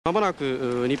まもな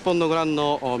く日本のご覧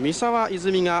の三沢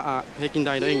泉が平均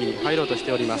台の演技に入ろうとし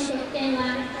ております。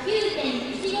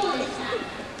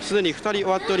すでに2人終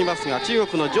わっておりますが、中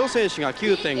国の徐選手が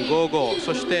 9.55、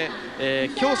そして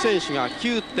姜選手が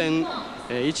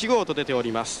 9.15 と出てお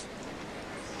ります。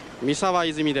三沢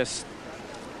泉です。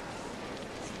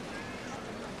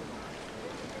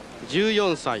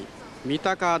14歳、三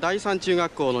鷹第三中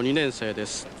学校の2年生で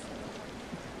す。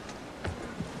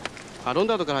ロン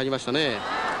ダートから入りましたね。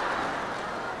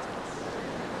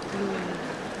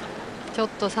ちょっ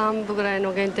と3部ぐらい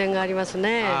の減点があります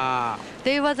ね。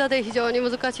出技で非常に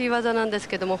難しい技なんです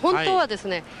けども、本当はです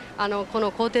ね、こ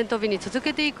の後転跳びに続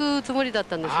けていくつもりだっ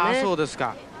たんですね。そうです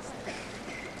か。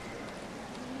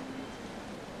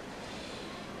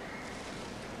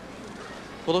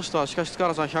この人はしかし塚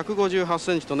原さん158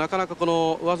センチとなかなかこ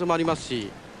の上背もありますし、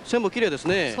線も綺麗です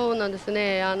ね。そうなんです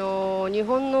ね。日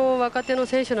本の若手の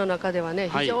選手の中ではね、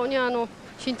非常に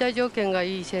身体条件が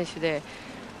いい選手で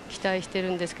期待して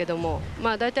るんですけども、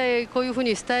まあ大体こういうふう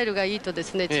にスタイルがいいとで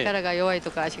すね、力が弱いと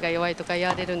か足が弱いとか言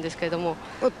われるんですけれども、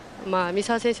まあ三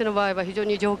沢選手の場合は非常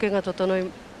に条件が整っ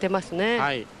てます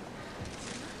ね。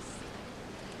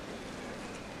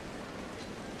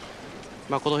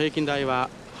まあこの平均台は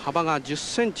幅が10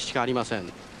センチしかありません。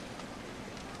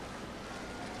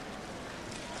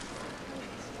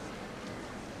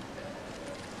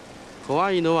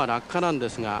怖いのは落下なんで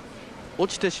すが、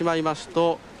落ちてしまいます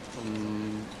と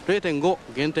0.5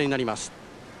 減点になります。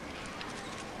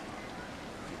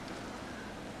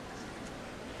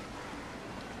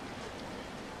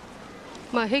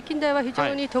まあ平均台は非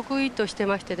常に得意として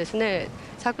ましてですね、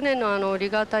昨年のリ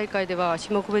ガー大会では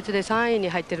種目別で3位に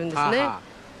入ってるんですね。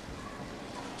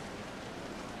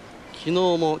昨日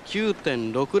も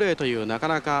 9.60 というなか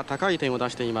なか高い点を出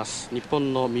しています日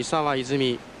本の三沢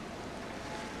泉。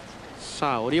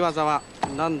さあ降り技は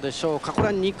何でしょうか。これ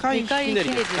は2回ひね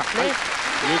りですか。2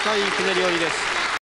回ひねり降りです。